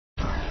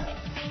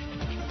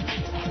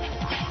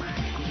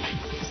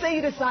Say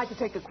you decide to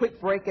take a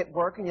quick break at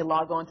work and you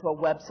log on to a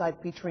website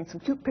featuring some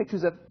cute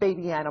pictures of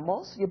baby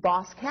animals. Your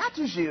boss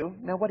catches you.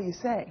 Now, what do you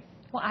say?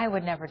 Well, I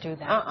would never do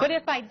that. But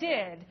if I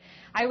did,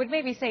 I would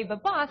maybe say,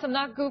 but boss, I'm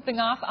not goofing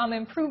off, I'm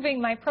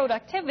improving my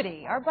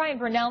productivity. Our Brian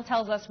Burnell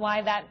tells us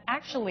why that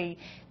actually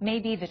may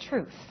be the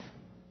truth.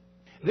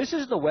 This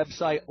is the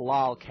website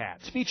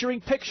Lolcats,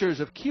 featuring pictures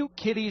of cute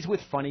kitties with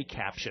funny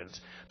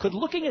captions. Could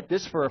looking at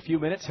this for a few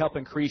minutes help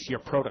increase your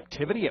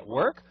productivity at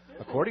work?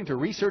 According to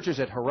researchers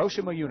at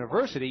Hiroshima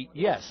University,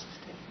 yes.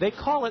 They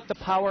call it the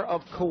power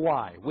of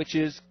kawaii, which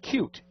is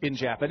cute in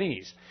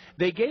Japanese.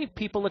 They gave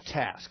people a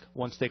task.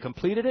 Once they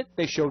completed it,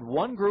 they showed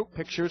one group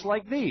pictures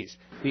like these.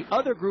 The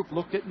other group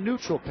looked at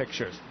neutral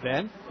pictures.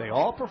 Then they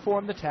all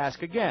performed the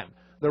task again.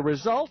 The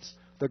results?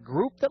 The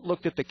group that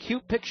looked at the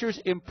cute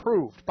pictures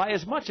improved by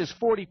as much as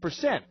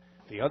 40%.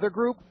 The other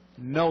group,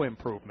 no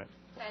improvement.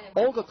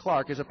 Olga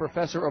Clark is a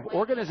professor of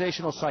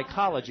organizational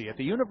psychology at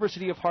the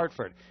University of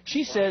Hartford.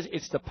 She says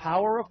it's the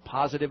power of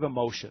positive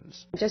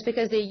emotions. Just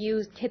because they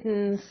use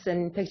kittens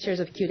and pictures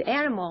of cute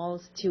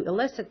animals to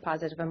elicit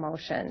positive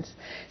emotions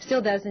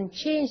still doesn't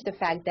change the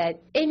fact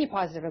that any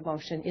positive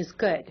emotion is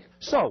good.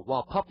 So,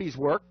 while puppies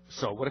work,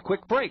 so would a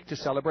quick break to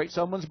celebrate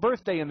someone's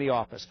birthday in the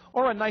office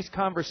or a nice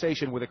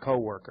conversation with a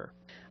coworker.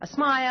 A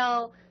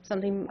smile,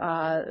 something,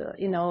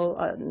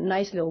 a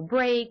nice little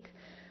break,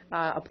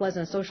 a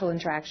pleasant social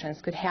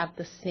interactions could have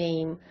the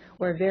same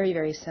or very,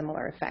 very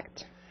similar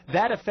effect.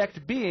 That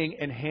effect being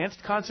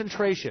enhanced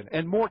concentration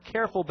and more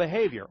careful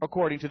behavior,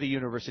 according to the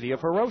University of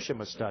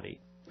Hiroshima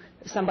study.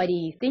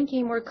 Somebody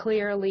thinking more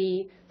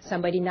clearly,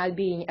 somebody not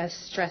being as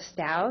stressed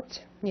out,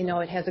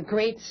 it has a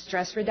great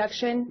stress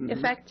reduction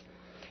effect.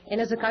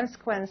 And as a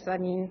consequence,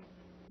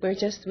 we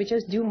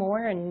just do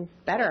more and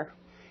better.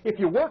 If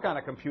you work on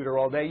a computer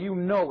all day, you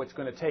know it's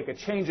going to take a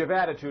change of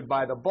attitude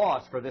by the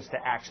boss for this to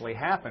actually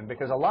happen,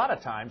 because a lot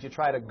of times you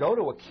try to go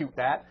to a cute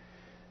that,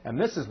 and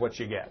this is what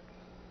you get.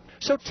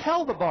 So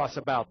tell the boss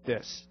about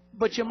this,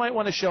 but you might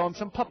want to show him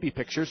some puppy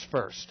pictures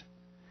first.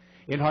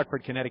 In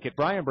Hartford, Connecticut,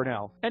 Brian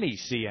Burnell,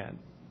 NECN.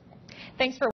 Thanks for